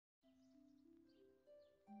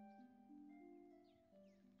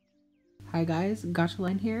Hi guys,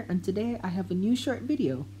 GachaLife here, and today I have a new short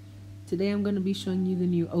video. Today I'm going to be showing you the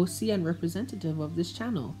new OC and representative of this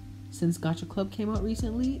channel. Since GachaClub came out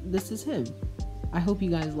recently, this is him. I hope you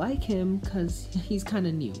guys like him because he's kind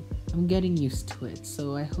of new. I'm getting used to it,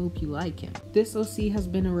 so I hope you like him. This OC has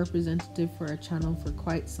been a representative for our channel for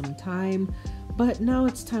quite some time, but now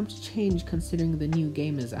it's time to change considering the new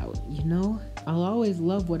game is out, you know? I'll always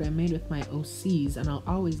love what I made with my OCs, and I'll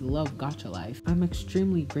always love GachaLife. I'm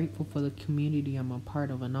extremely grateful for the community I'm a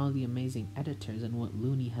part of and all the amazing editors and what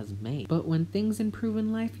Looney has made. But when things improve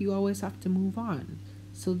in life, you always have to move on.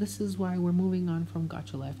 So this is why we're moving on from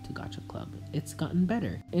GachaLife to GachaClub. It's gotten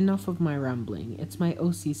better. Enough of my rambling. It's my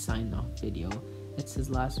OC sign-off video. It's his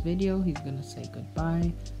last video. He's gonna say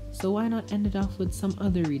goodbye. So why not end it off with some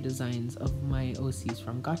other redesigns of my OCs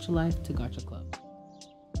from GachaLife to GachaClub.